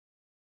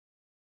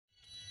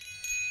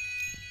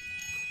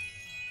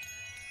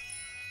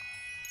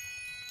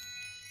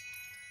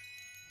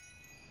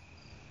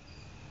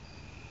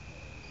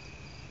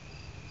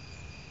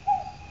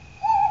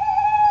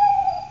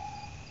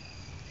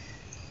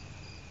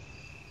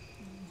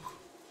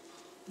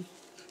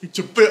It's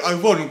a bit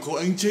ironical,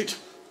 ain't it?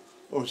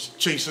 I was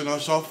chasing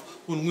us off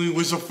when we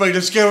was afraid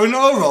of scaring her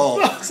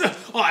off.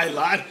 Aye,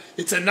 lad,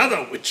 it's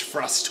another witch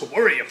for us to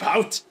worry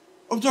about.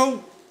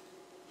 Although,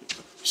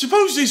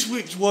 suppose this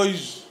witch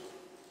was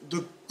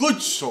the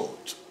good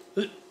sort.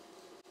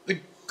 The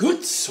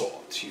good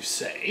sort, you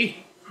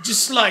say?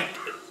 Just like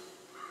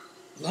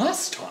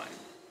last time.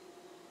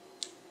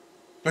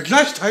 Like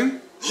last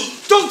time?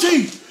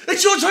 Dalton!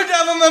 It's your turn to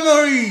have a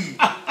memory!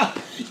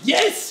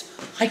 Yes,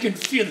 I can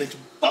feel it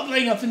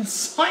bubbling up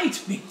inside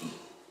me.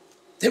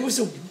 There was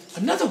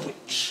another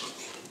witch.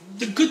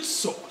 The good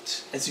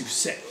sort, as you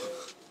say.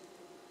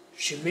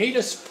 She made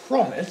us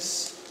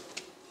promise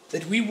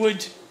that we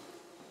would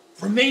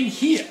remain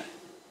here,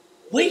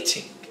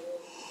 waiting.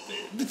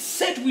 But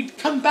said we'd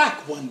come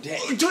back one day.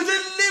 To the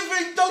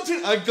living,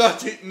 Dalton! I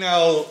got it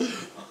now.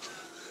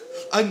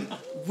 And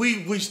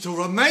we wish to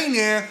remain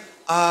here,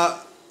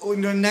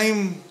 when her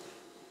name...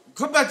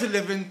 Come back to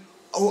living.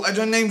 Oh, and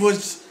her name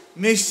was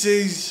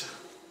Mrs.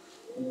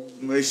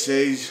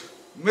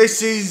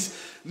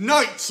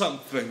 Night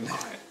something.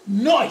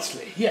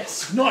 Knightley,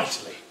 yes,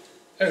 Knightley.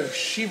 Oh,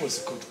 she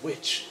was a good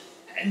witch.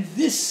 And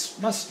this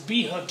must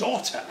be her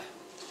daughter.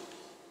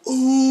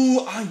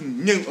 Ooh, I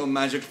knew her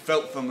magic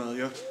felt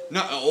familiar.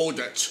 Not at all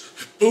that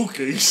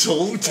spooky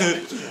sort.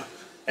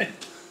 And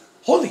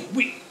Olly,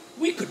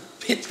 we could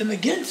pit them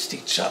against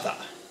each other.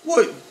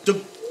 What,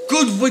 the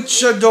good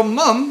witch and her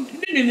mum?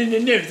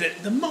 No.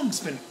 The mum's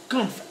been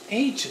gone for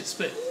ages,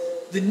 but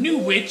the new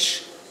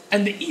witch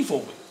and the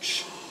evil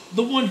witch.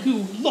 The one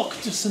who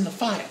locked us in the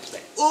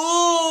fireplace.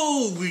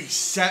 Oh, we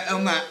set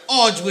them at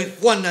odds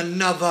with one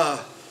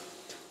another.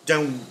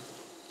 Then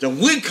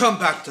we come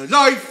back to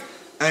life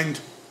and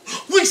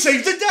we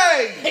save the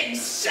day.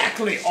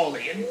 Exactly,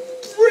 Olly, and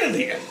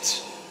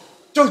brilliant.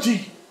 Dalton,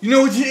 you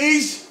know what it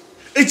is?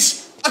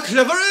 It's a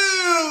clever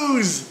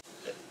ooze.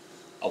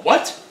 A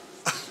what?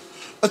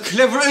 A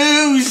clever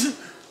ooze.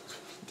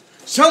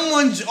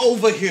 Someone's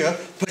over here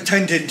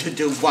pretending to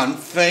do one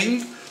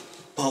thing,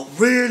 but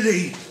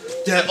really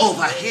they're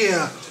over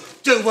here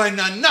doing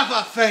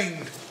another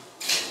thing.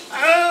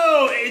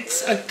 Oh,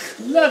 it's a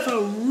clever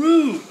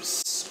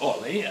ruse,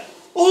 Olly.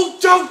 Oh,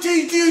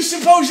 Dalton, do you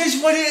suppose that's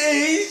what it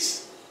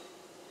is?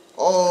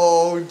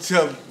 Oh,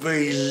 to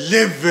be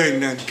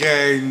living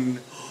again.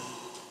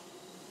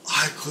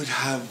 I could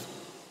have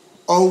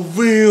a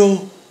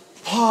real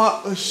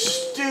pot of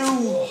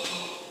stew.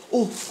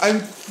 Oh,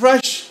 and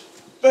fresh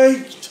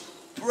baked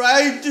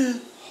bread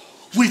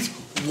with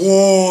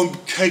warm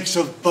cakes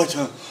of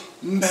butter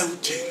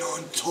melting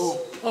on top.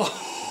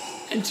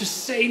 Oh, and to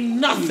say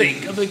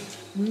nothing of a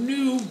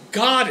new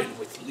garden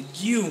with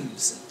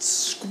legumes and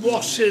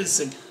squashes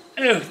and,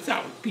 oh,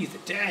 that would be the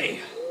day.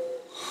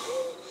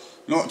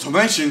 Not to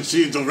mention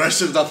see the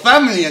rest of the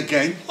family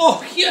again.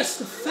 Oh, yes,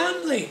 the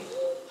family.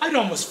 I'd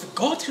almost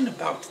forgotten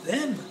about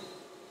them.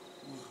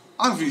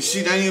 I haven't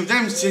seen any of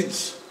them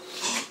since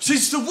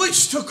the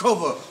witch took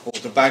over. Oh,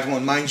 the bad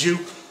one, mind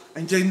you.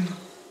 And then,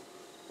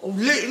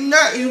 little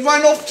Natty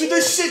ran off to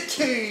the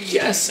city.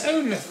 Yes,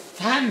 oh,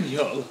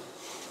 Nathaniel.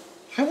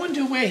 I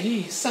wonder where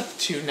he's up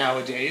to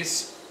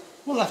nowadays.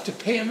 We'll have to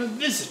pay him a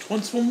visit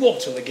once we're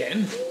mortal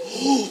again.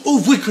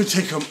 Oh, we could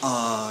take him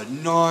a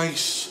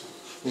nice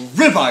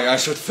ribeye, I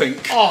should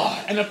think.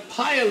 Oh, and a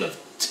pile of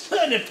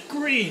turnip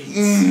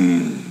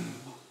greens.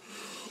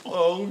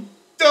 Oh,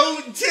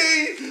 don't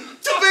he?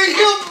 To be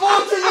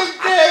immortal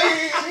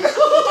again!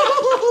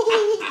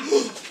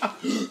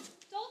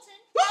 Dalton?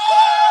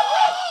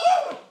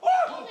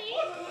 Olly?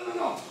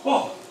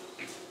 Oh.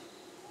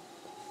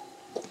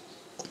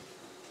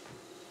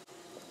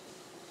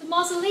 The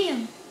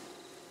mausoleum.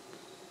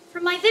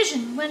 From my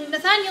vision, when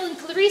Nathaniel and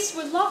Clarice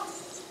were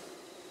lost.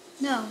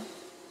 No.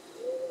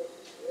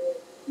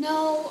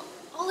 No,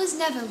 all is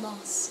never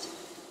lost.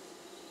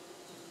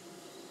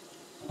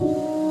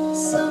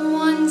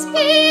 Someone's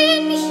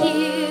been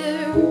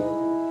here.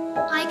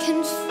 I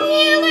can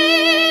feel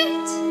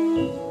it.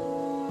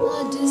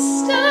 A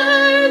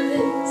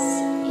disturbance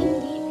in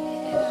the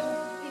air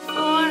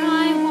before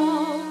I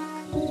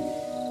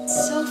walk.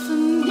 So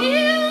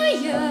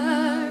familiar.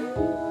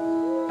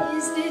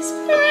 Is this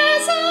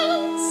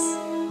presence?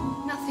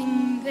 Nothing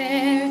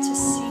there to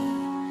see.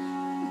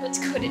 But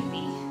could it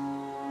be?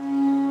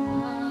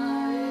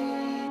 My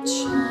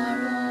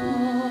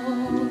Charles.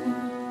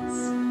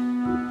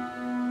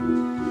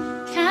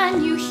 Can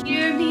you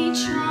hear me,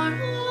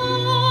 Charles?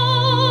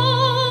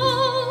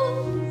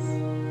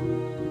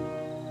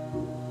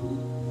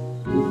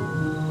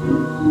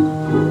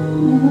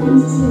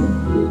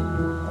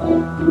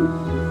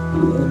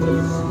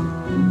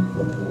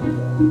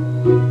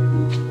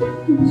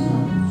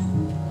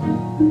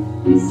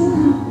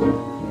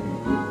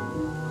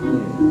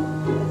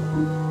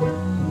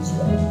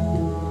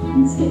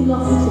 Let's get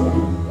lost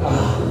together.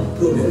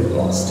 We'll get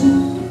lost.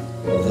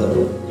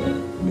 Although,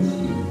 with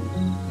you,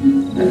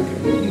 I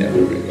could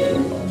never really get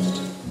lost.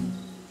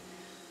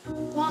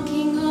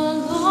 Walking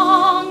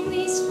along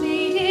these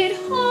faded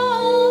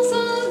halls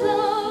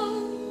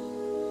alone.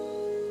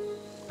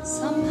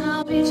 Somehow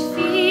it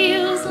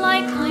feels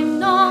like I'm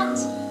not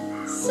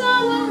so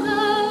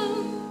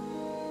alone,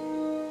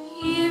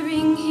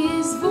 hearing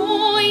his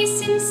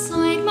voice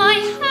inside my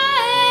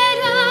head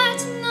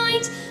at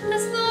night,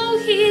 as though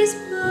he's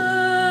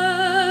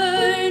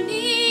burning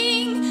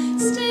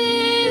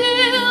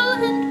still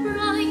and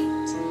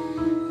bright.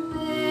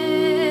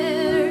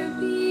 There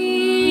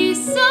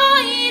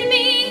beside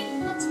me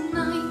at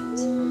night,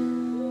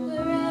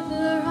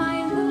 wherever I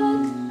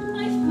look, I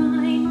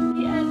find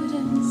the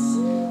evidence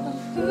of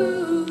who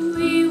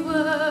we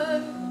were.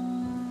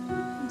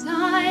 And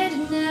I'd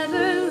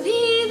never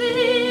leave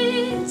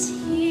it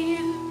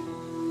here.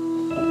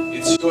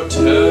 It's your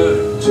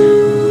turn to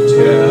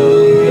tell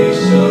me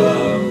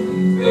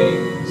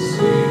something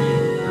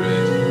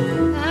secret.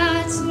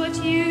 That's what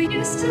you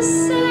used to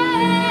say.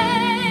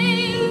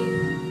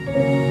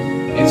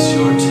 It's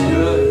your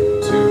turn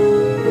to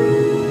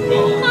move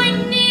on. I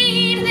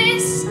need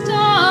this,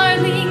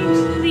 darling.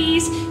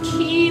 Please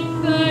keep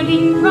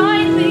burning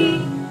brightly.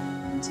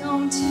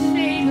 Don't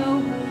fade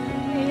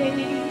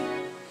away.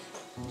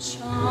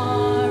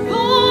 Charles,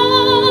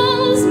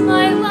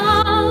 my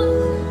love,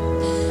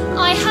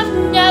 I have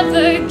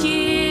never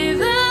given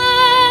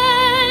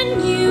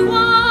you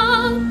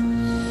up.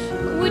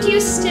 Would you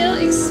still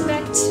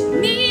expect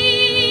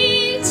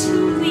me to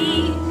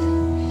leave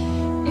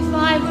if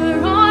I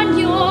were on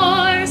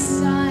your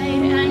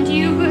side and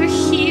you were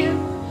here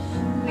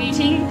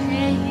waiting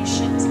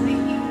patiently?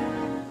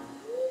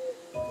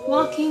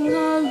 Walking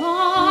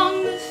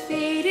along the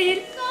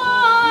faded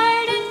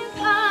garden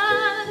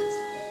path,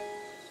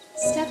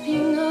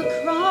 stepping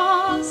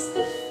across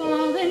the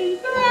fallen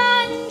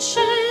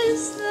branches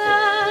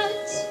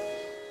that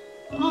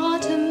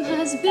autumn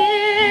has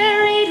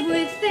buried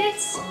with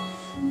its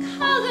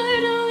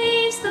colored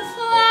leaves. The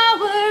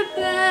flower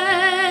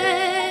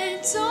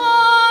beds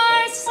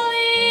are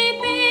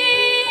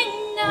sleeping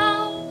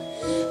now,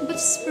 but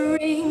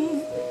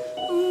spring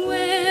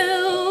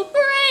will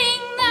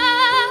bring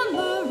them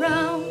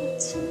around.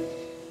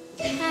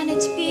 Can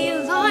it be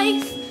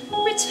life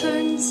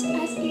returns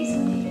as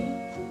easily?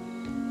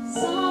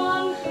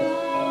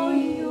 Somehow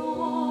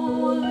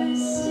you're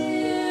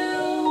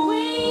still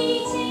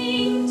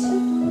waiting to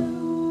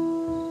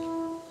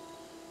bloom.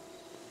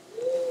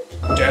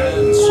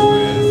 Dance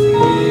with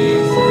me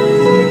through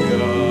the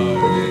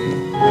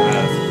garden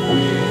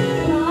pathway.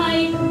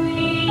 Like we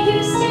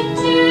used to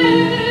do.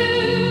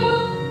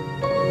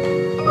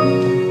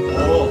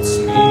 Waltz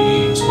me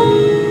to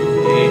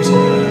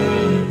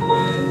eternity.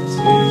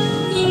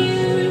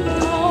 You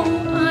know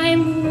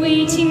I'm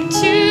waiting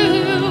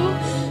too,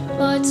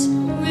 but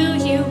will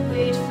you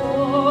wait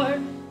for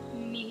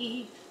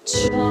me?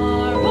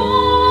 Charles,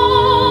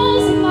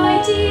 my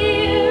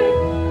dear,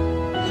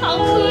 how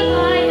could I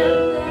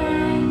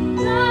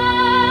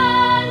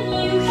abandon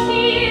you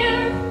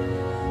here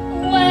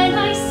when I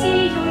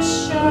see your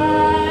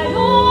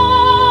shadow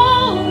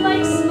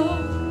like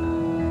smoke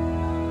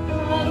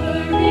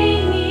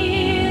hovering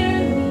near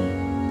me,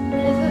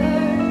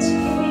 never to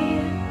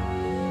fear?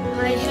 I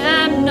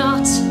am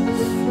not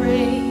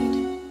afraid.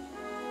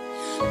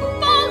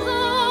 Follow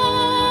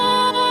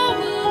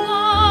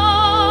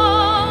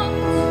along,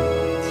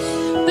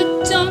 but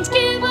don't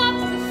give up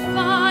the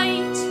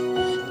fight.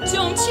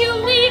 Don't you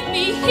leave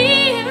me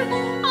here.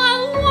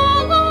 I'll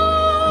wallow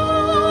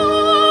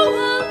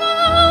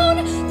alone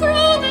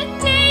through the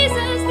days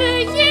as the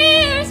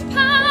years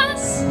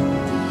pass,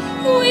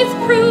 with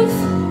proof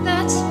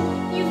that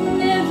you've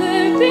never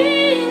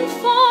been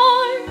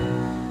far.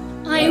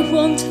 I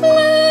won't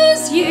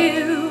lose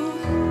you,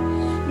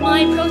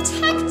 my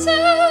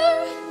protector.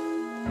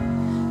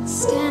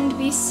 Stand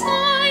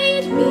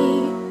beside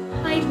me,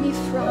 hide me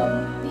from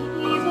the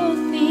evil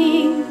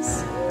things.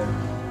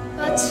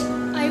 But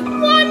I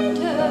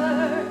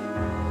wonder,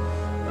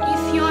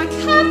 if you're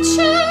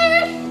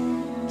captured,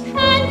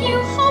 can you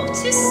hope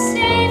to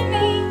save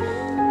me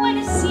when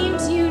it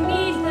seems you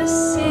need the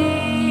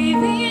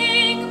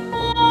saving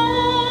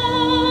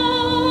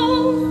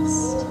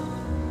most?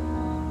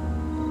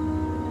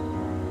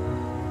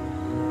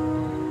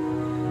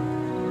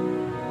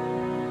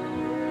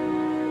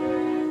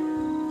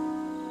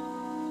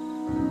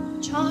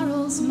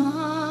 Charles,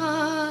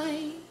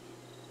 my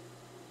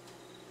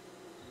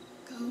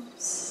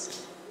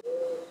ghost.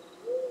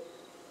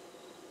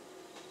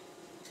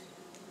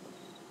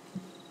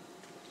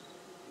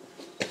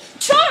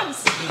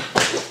 Charles!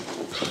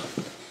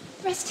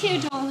 Rest here,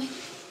 darling.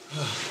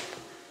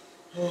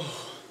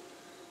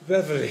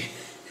 Beverly.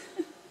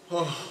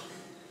 Oh,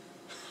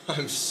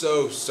 I'm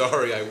so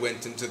sorry I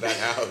went into that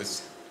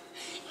house.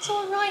 It's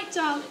all right,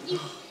 darling.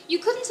 You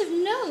couldn't have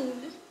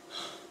known.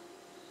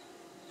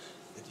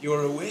 That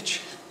you're a witch?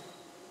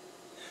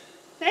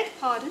 Beg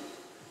pardon?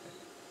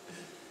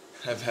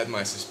 I've had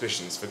my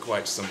suspicions for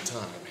quite some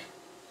time.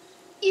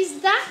 Is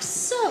that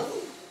so?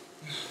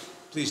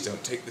 Please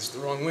don't take this the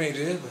wrong way,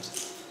 dear,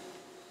 but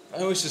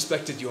I always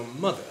suspected your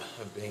mother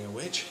of being a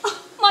witch. Oh,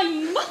 my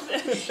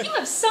mother! You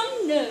have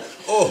some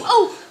nerve.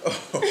 Oh.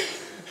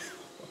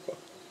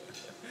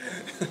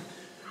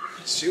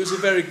 She was a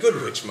very good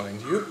witch,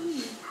 mind you.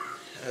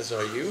 As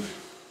are you.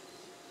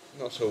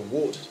 Not a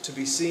wart to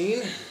be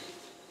seen.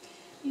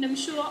 And I'm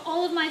sure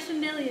all of my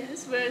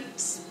familiars were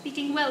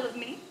speaking well of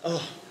me.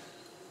 Oh,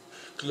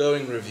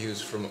 glowing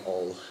reviews from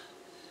all.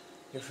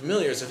 Your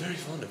familiars are very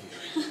fond of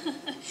you.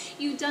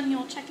 You've done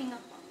your checking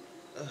up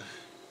on me.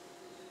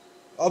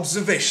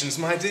 Observations,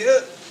 my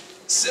dear.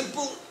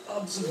 Simple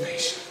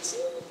observations.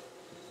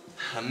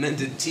 A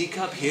mended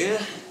teacup here.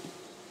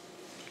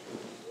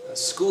 A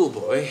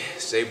schoolboy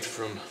saved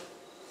from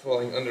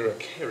falling under a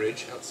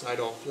carriage outside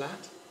our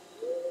flat.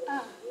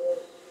 Ah.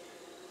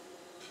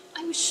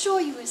 I was sure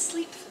you were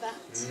asleep for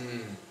that.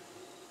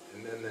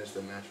 And then there's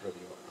the matter of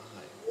your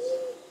eyes.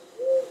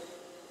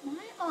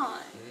 My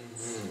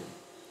eyes?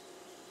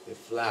 They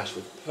flash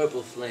with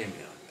purple flame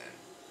now and then.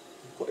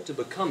 In quite a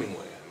becoming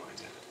way, I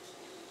might add.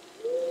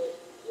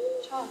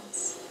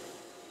 Charles.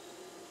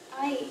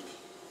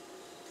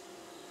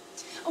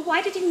 Oh,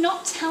 why did you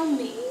not tell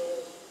me?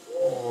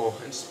 Oh,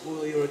 and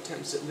spoil your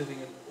attempts at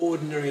living an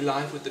ordinary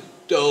life with a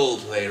dull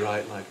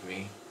playwright like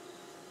me.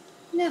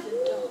 Never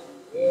dull.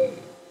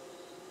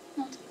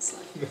 Not in the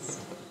slightest.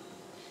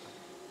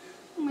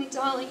 Oh, my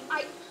darling,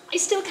 I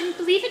still can't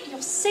believe it.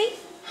 You're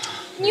safe.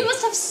 And you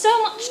must have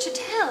so much to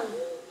tell.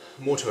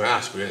 More to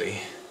ask,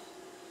 really.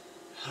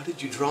 How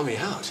did you draw me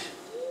out?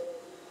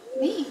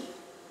 Me?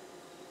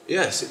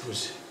 Yes, it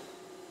was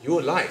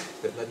your light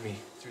that led me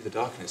through the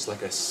darkness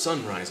like a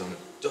sunrise on a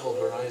dull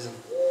horizon.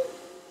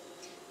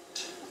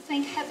 Well,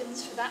 thank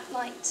heavens for that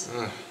light.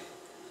 And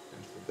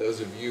for those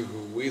of you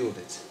who wield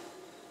it.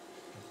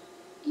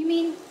 You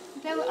mean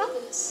there were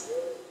others?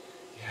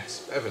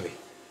 Yes, Beverly.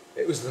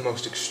 It was the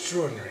most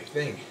extraordinary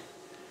thing.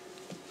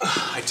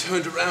 I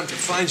turned around to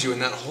find you in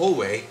that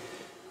hallway,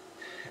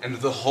 and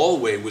the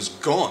hallway was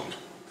gone.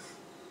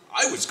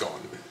 I was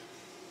gone.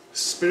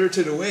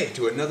 Spirited away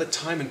to another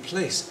time and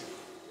place,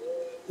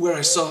 where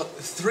I saw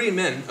 3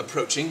 men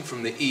approaching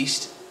from the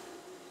east,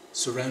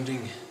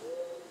 surrounding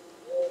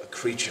a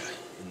creature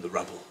in the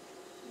rubble.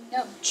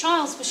 No,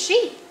 Charles, was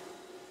she?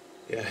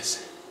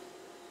 Yes.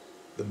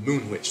 The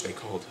Moon Witch, they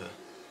called her.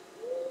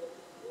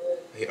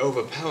 They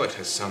overpowered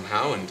her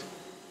somehow and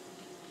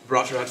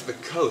brought her out to the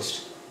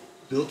coast,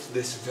 built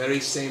this very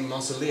same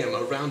mausoleum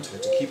around her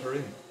to keep her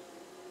in.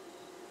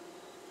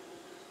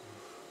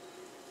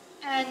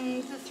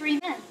 And the 3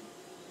 men?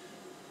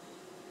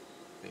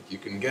 I think you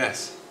can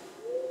guess.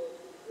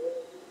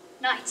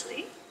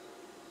 Knightley,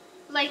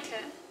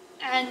 Blaker,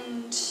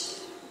 and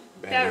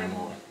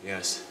Barrymore.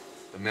 Yes,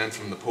 the man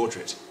from the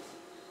portrait.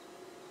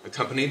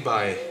 Accompanied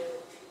by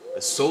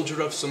a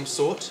soldier of some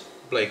sort,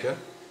 Blaker,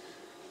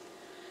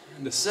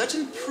 and a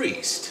certain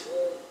priest.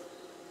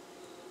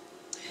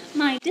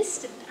 My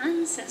distant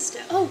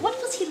ancestor. Oh,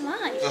 what was he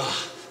like?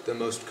 The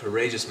most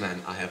courageous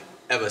man I have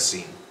ever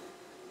seen.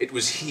 It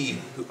was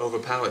he who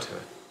overpowered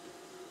her.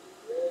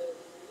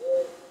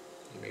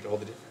 He made all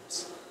the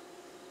difference.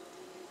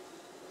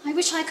 I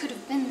wish I could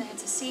have been there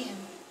to see him.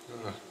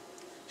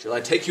 Shall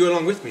I take you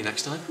along with me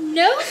next time?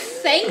 No,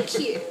 thank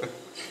you.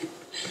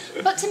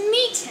 But to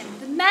meet him,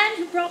 the man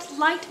who brought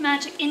light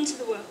magic into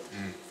the world,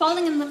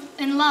 falling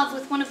in love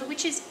with one of the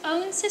witch's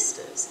own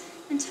sisters,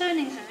 and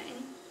turning her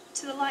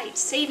into the light,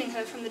 saving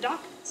her from the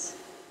darkness.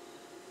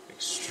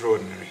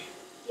 Extraordinary.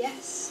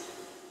 Yes.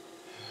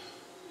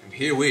 And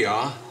here we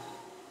are,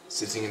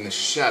 sitting in the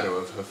shadow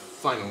of her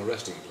final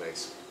resting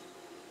place.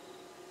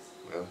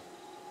 Well,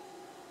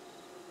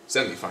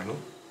 semi-final.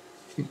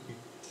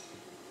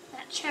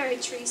 That cherry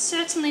tree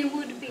certainly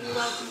would be a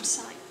welcome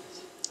sight.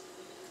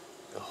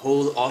 The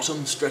whole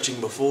autumn stretching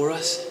before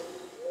us.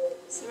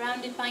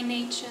 Surrounded by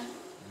nature.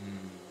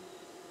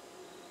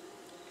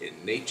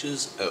 In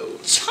nature's own.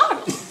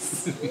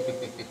 Charles!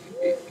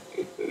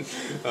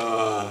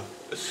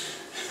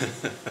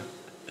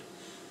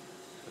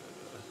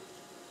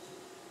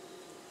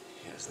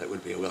 Yes, that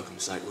would be a welcome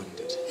sight, wouldn't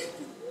it?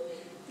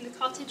 In the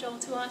cottage all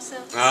to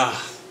ourselves.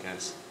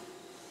 Yes.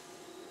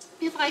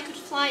 If I could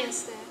fly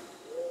us there,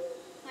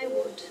 I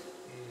would.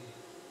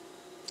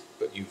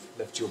 But you've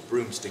left your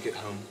broomstick at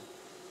home.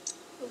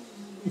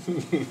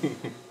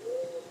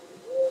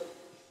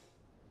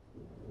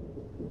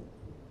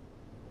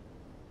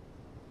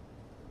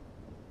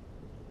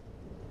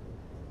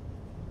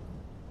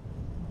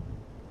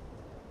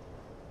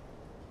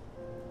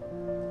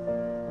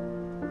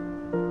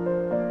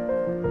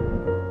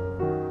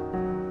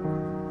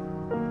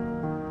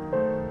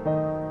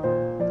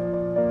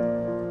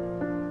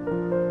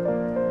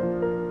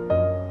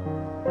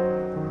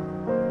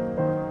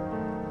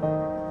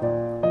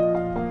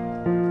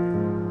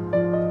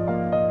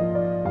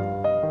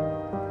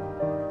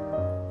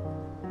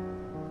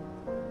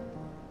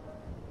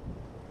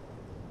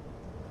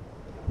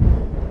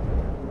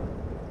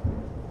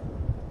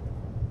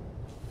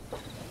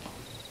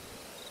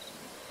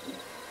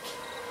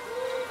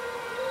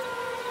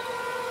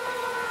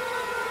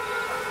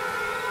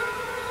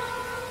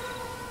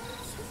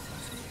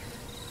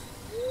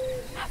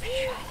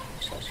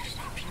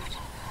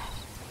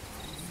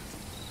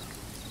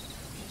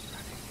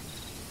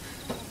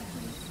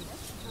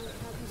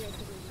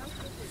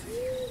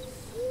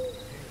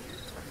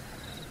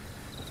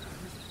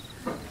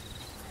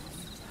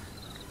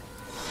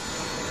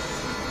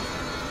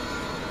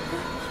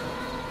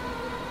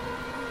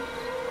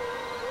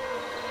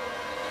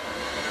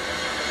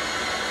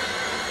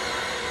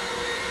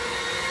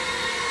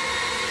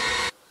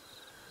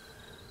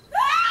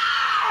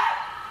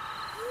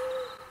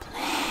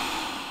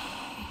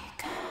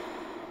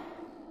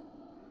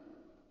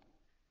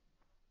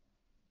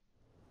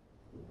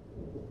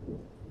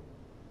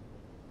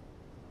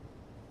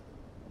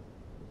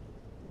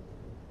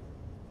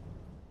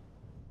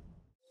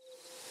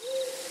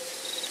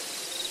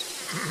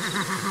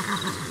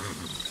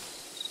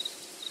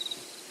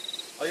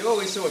 Are you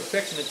always so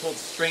affectionate towards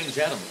strange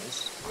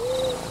animals?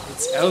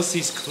 It's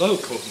Elsie's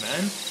cloak, old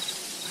man.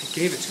 I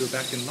gave it to her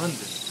back in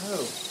London.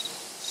 Oh.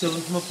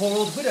 Stolen from a poor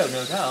old widow,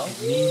 no doubt.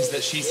 It means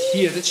that she's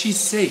here, that she's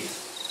safe.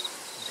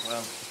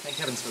 Well, thank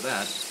heavens for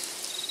that.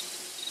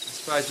 I'm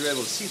surprised you're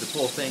able to see the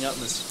poor thing out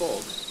in this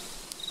fog.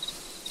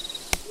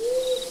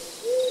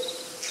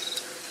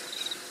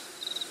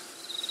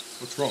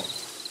 What's wrong?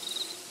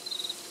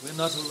 We're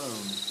not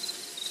alone.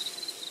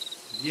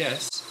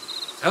 Yes,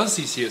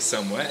 Elsie's here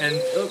somewhere,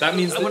 and that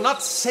means that... We're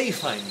not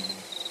safe, I mean.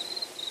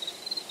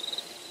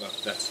 Well,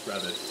 that's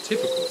rather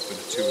typical for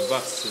the two of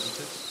us, isn't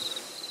it?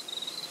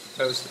 I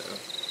suppose so.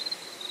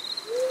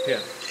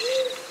 Here,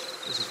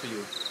 this is for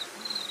you.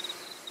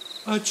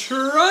 A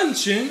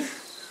truncheon?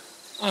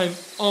 I'm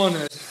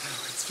honored.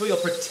 It's for your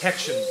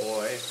protection,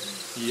 boy.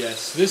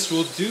 Yes, this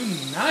will do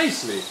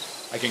nicely.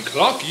 I can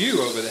clock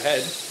you over the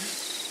head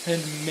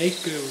and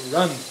make a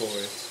run for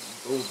it.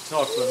 Old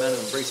talk for a man who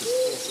embraces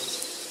horses.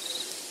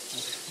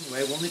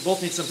 Anyway, we'll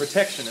both need some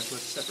protection if we're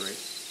to separate.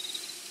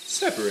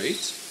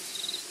 Separate?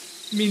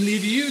 You mean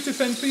leave you to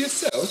fend for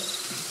yourself?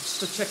 Just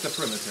to check the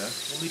perimeter.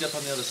 We'll meet up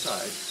on the other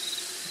side.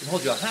 You can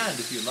hold your hand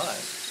if you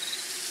like.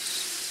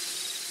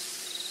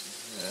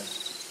 Yeah.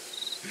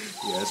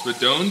 Yes, but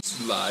don't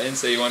lie and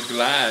say you aren't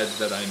glad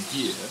that I'm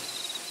here.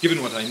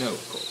 Given what I know,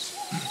 of course.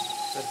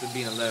 Better than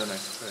being alone, I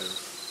suppose.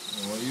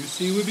 Oh, you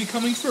see, we're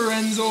becoming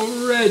friends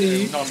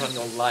already. Not on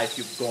your life,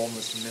 you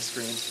gormless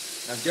miscreant.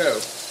 Now go.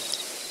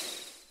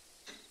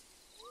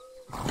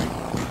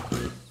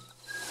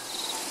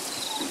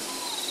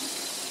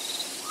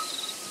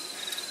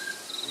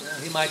 Yeah,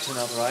 he might turn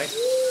out right.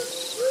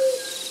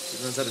 He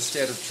learns how to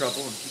stay out of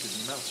trouble and keep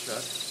his mouth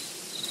shut.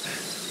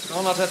 But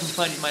I'll not have him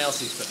finding my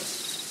Elsie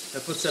first.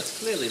 Their footsteps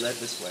clearly led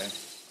this way.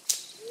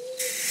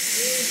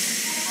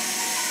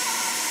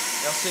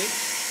 Elsie?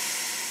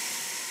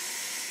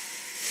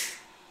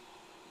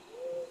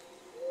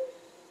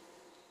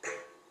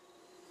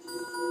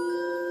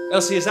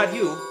 Elsie, is that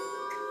you?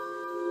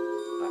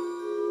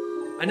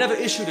 I never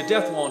issued a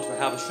death warrant for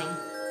Haversham.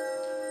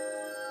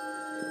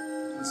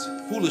 It was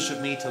foolish of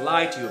me to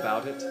lie to you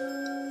about it. I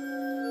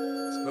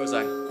suppose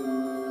I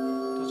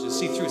told you to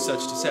see through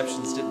such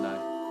deceptions, didn't I?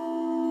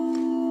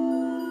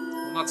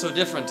 Well, not so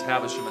different,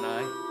 Haversham and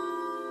I.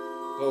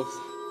 Both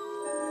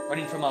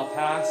running from our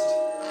past,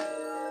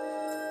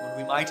 what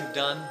we might have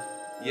done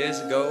years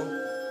ago,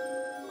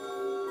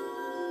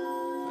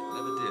 but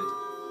never did.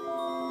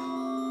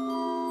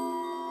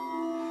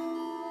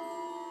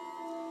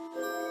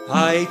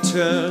 I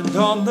turned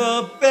on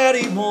the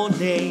Barrymore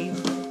name.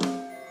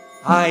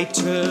 I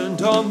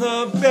turned on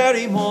the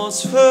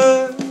Barrymores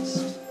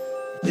first.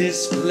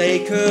 This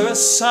Laker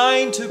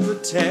assigned to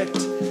protect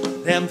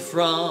them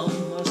from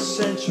a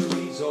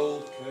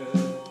centuries-old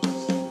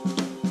curse.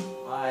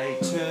 I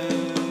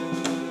turned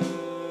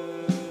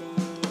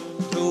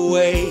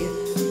away.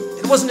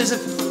 It wasn't as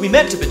if we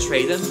meant to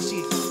betray them. You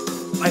see,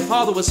 my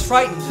father was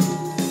frightened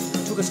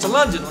and took us to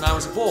London when I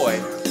was a boy.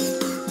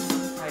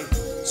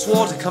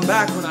 Swore to come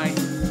back when I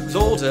was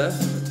older,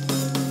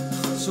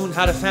 but soon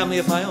had a family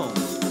of my own.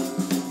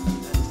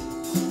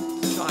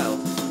 And a child.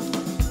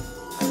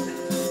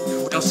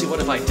 Elsie, what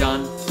have I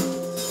done?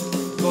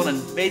 Gone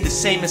and made the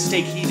same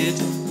mistake he did.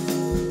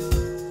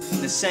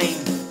 And the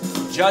same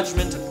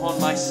judgment upon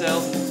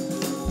myself.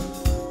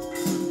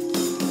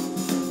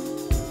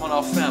 Upon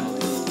our family.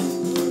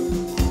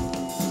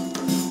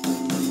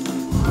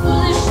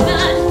 Foolish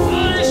man,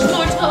 foolish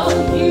mortal,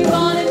 you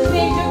gone and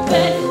made your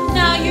bed,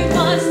 now you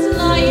must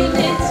lie in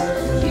it.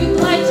 You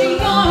lied to your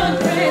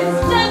friends,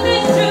 death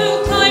is true,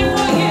 time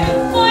for you.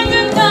 Find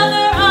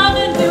another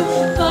avenue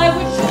by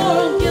which your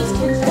own guilt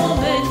can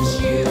torment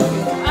you.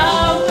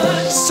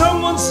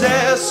 Someone's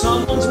there,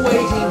 someone's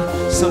waiting.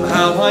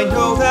 Somehow I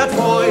know that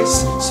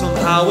voice.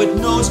 Somehow it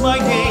knows my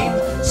name.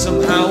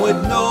 Somehow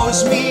it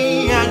knows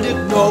me, and it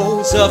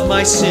knows of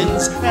my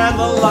sins and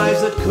the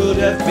lives that could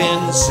have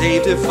been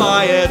saved if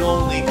I had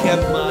only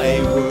kept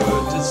my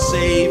word to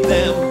save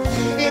them.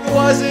 It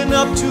wasn't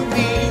up to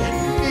me,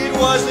 it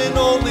wasn't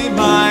only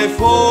my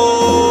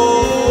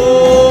fault.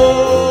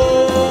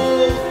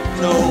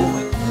 No,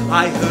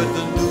 I heard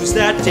the news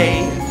that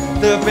day,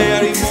 the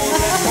Barrymore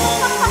had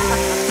fallen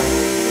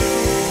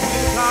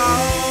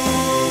without.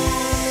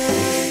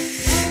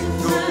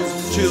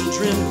 Those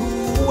children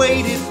who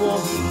waited for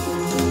me,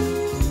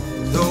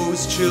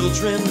 those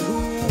children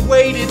who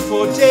waited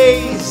for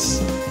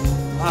days.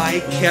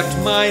 I kept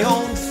my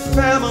own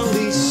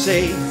family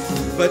safe,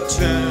 but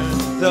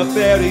turned the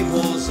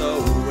Barrymores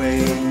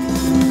away.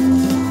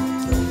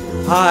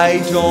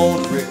 I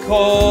don't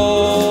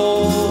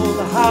recall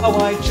how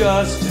I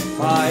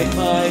justified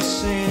my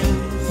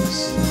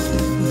sins,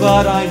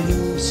 but I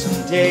knew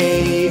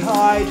someday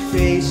I'd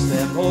face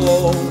them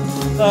all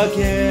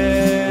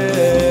again.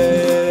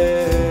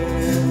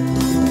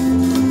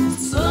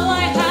 So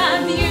I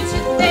have you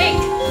to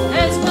thank,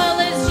 as well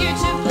as you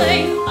to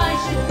blame. I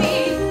should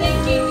be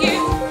thanking you.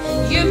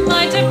 You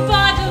might have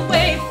fought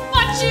away,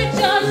 but you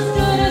just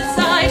stood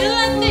aside and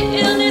let the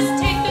illness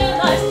take their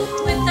life.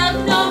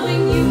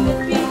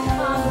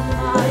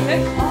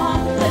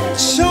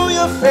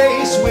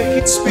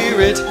 great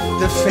spirit,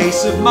 the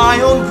face of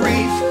my own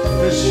grief,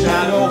 the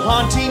shadow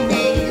haunting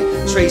me,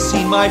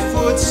 tracing my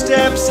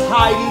footsteps,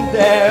 hiding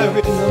there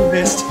in the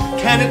mist.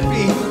 Can it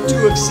be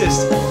to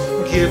exist,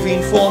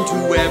 giving form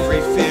to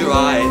every fear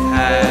I've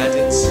had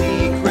in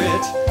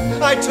secret?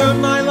 I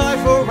turn my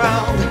life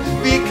around,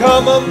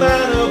 become a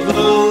man of the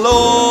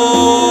law.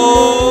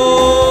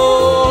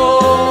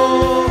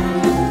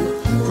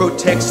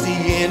 Protects the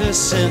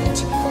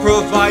innocent,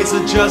 provides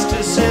the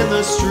justice in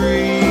the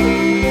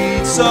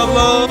streets of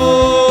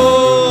London.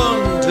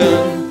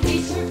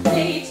 Face your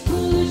fate,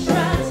 foolish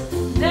rat.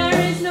 There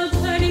is no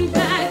turning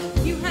back.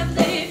 You have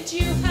lived,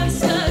 you have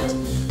served,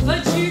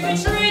 but you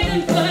betrayed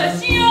them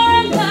first. You're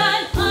a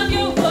man of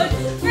your word,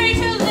 free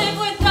to live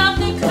without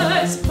the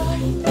curse.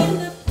 Fighting in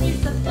the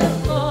place of the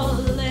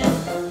fallen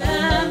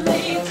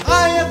families.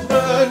 I have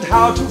learned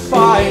how to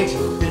fight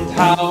and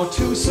how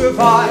to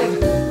survive,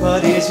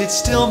 but is it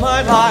still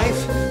my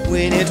life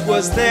when it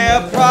was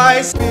their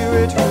prize?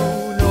 Spirit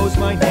who knows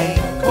my name,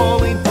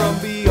 calling from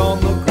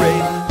beyond the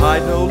grave.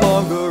 I'm no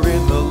longer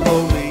in the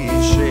lonely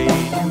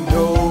shade, you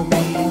know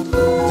me.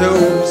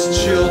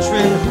 Those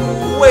children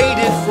who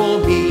waited for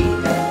me,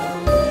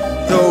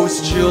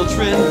 those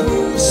children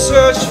who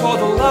searched for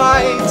the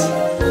light,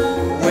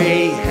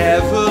 weigh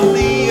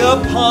heavily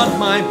upon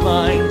my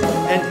mind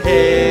and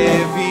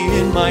heavy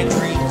in my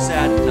dreams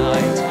at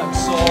night. I'm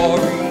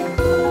sorry.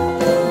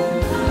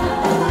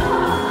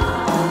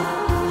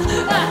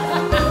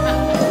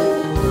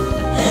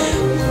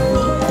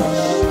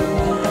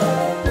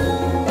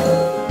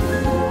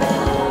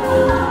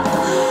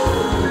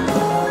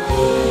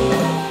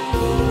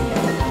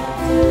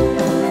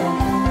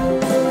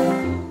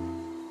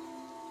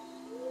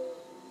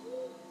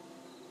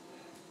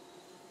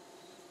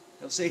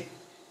 Elsie?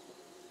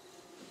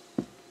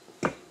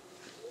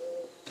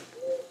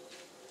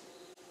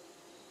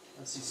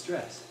 Elsie's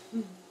stressed.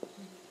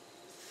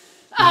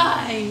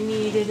 I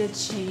needed a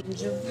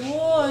change of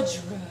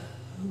wardrobe.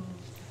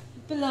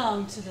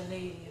 Belonged to the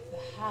lady of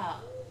the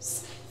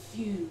house.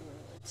 Funeral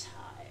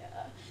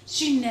attire.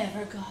 She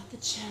never got the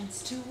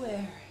chance to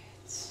wear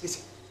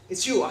it.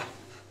 It's you.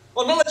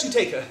 I'll not let you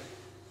take her.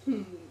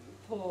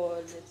 Poor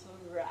little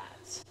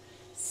rat.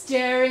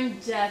 Staring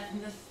death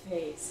in the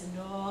face, and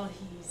all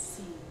he sees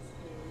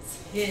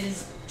is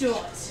his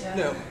daughter.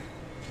 No.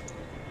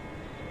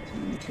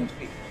 Come to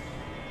me.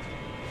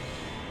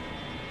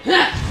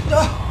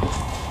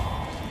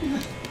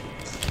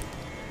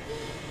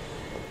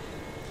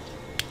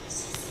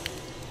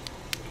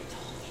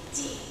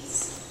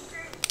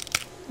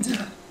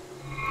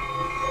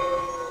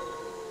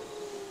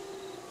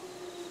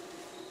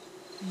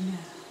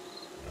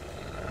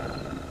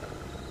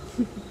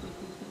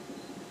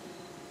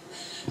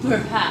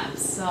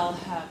 Perhaps I'll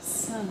have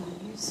some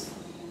use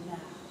for you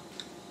now.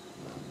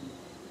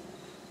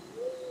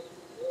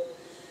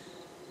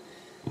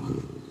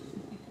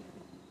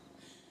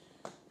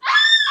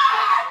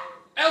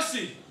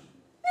 Elsie!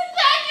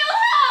 Nathaniel,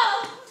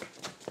 help!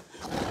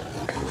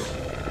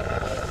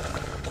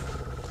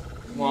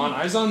 Come on,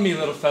 eyes on me,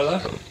 little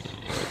fella.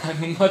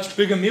 I'm a much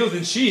bigger meal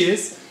than she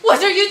is.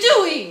 What are you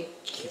doing?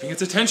 Keeping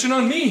its attention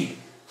on me.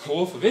 A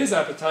wolf of his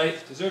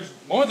appetite deserves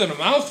more than a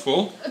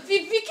mouthful.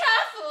 Be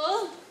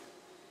careful.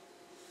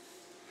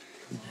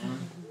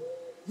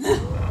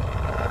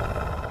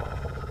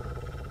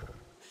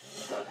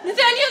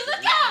 Nathaniel,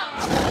 look out!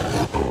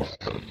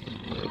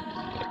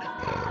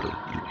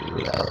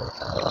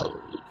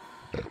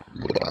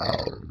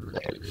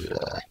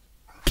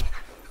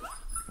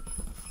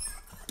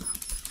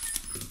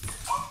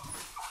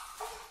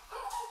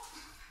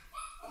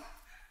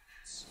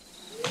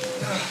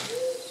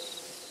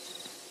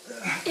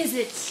 Is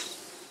it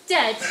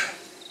dead?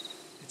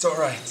 It's all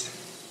right.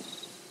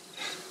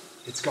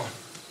 It's gone.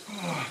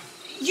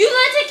 You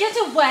let it get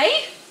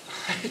away?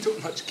 I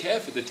don't much care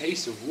for the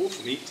taste of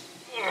wolf meat.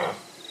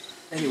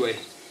 Anyway,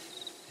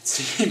 it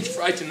seemed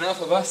frightened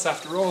enough of us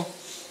after all.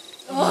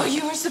 Oh,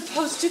 you were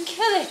supposed to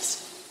kill it.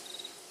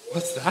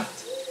 What's that?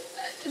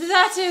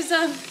 That is,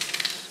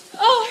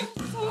 oh, I'm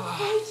so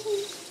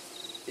frightened.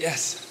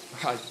 Yes,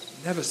 I've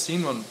never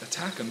seen one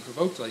attack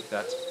unprovoked like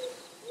that.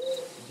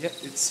 Yet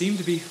it seemed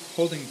to be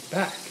holding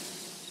back.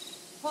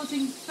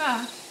 Holding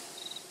back?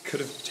 Could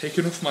have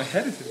taken off my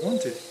head if it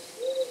wanted.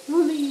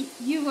 Only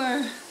you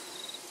were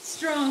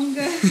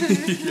stronger.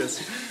 Yes,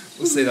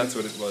 we'll say that's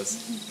what it was.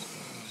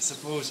 I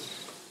suppose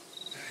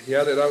he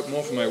had it out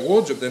more for my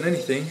wardrobe than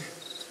anything.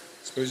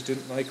 I suppose he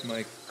didn't like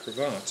my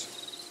cravat.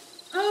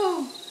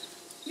 Oh,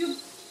 you're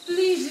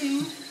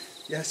bleeding.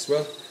 Yes,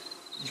 well,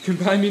 you can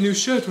buy me a new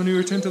shirt when we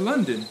return to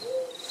London.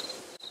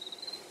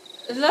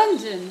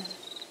 London?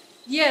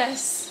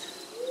 Yes.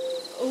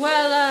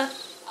 Well,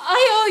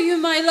 I owe you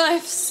my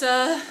life,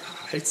 sir.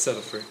 I'd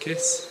settle for a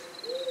kiss.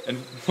 And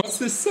what's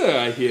this, sir,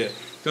 I hear?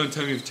 Don't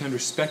tell me you've turned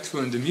respectful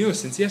and demure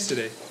since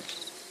yesterday.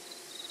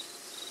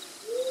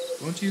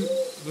 Won't you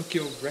look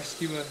your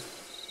rescuer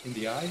in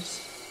the eyes?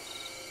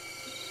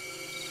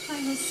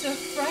 I was so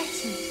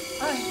frightened.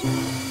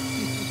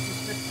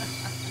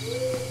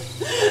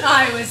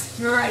 I was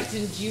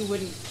frightened you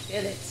wouldn't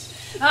kill it.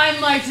 I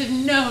might have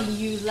known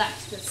you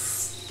lacked the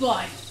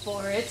spine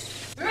for it.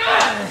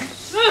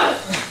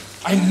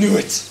 I knew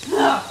it.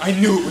 I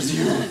knew it was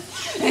you.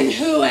 And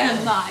who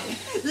am I?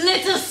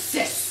 Little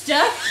sister?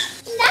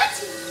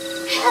 Natty!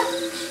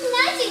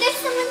 Natty, there's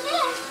someone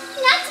there!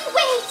 Natty,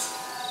 wait!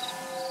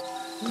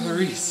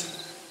 Clarice.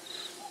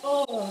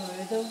 Or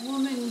the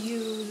woman you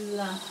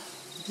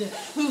loved,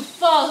 who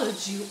followed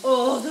you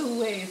all the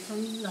way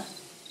from London.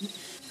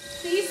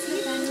 Please,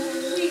 Nathaniel,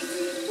 please,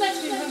 let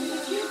me run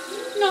with you,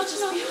 not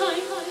just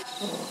behind.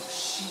 Oh,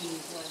 she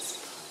was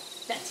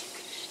pathetic,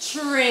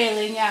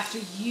 trailing after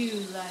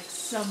you like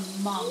some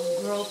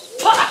mongrel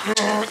pup. I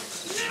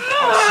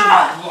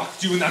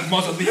locked you in that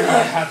mausoleum when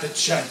I had the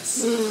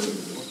chance.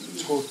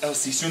 Told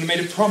Elsie soon and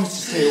made a promise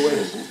to stay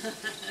away.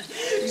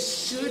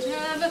 Should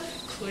have,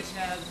 could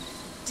have,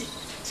 didn't.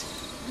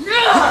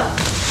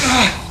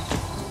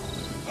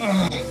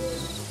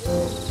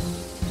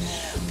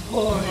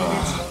 Poor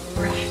little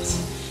rat,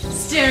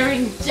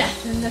 staring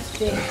death in the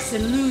face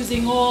and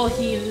losing all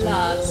he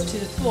loves to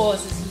the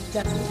forces he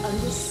doesn't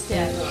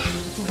understand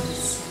for a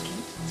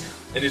second.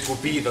 And it will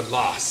be the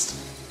last.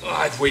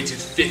 I've waited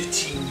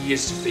 15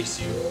 years to face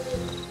you.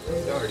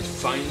 I already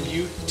find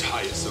you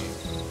tiresome.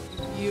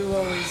 You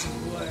always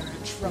were a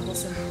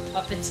troublesome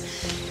puppet,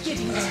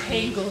 getting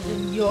tangled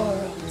in your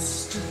own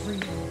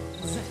strings.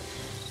 It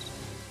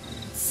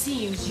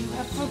seems you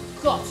have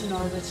forgotten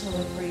our little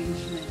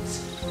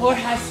arrangement, or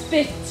has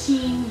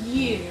 15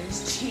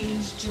 years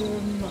changed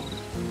your mind?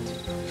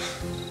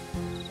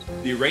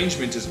 The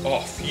arrangement is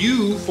off.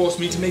 You forced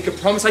me to make a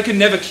promise I could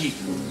never keep.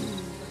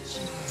 But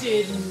you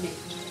did make it.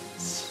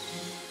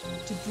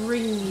 To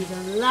bring me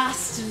the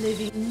last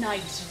living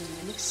knightling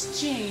in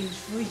exchange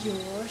for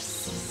your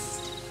sister.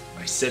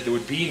 I said there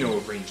would be no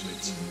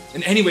arrangement.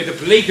 And anyway, the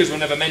Blakers were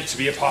never meant to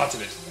be a part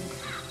of it.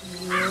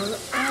 You're all a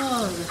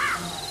part of it.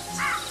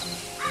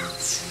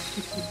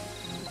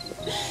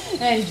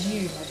 And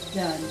you have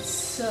done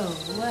so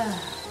well.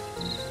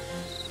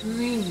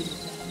 Bring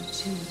them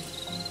to me.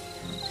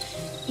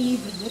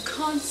 Even the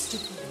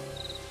constable.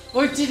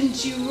 Or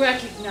didn't you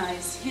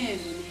recognize him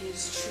in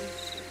his true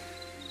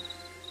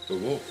form? The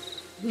wolf.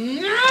 I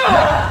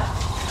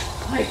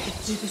could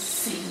do the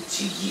same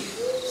to you,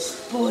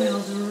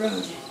 spoiled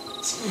rodent.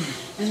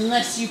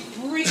 Unless you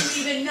bring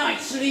me the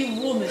knightly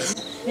woman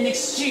in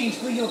exchange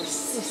for your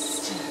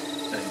sister.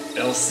 And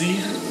Elsie?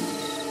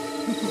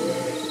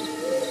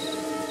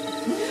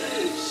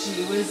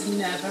 She was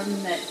never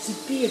meant to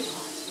be a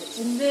part of it,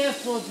 and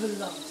therefore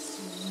belongs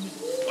to me.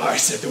 I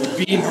said there would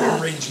be no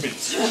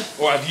arrangement.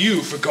 Or have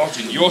you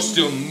forgotten you're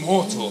still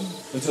mortal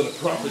until the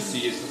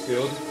prophecy is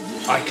fulfilled?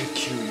 I could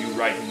kill you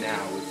right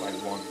now if I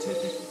wanted.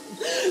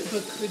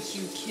 But could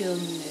you kill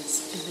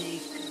Miss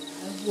Baker?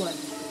 I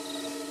wonder.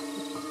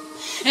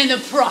 And the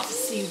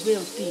prophecy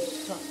will be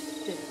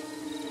fulfilled.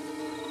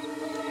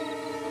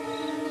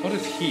 What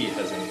if he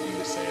has anything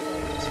to say about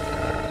it?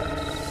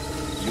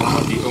 You're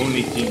not the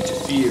only thing to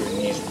fear in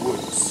these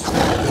woods.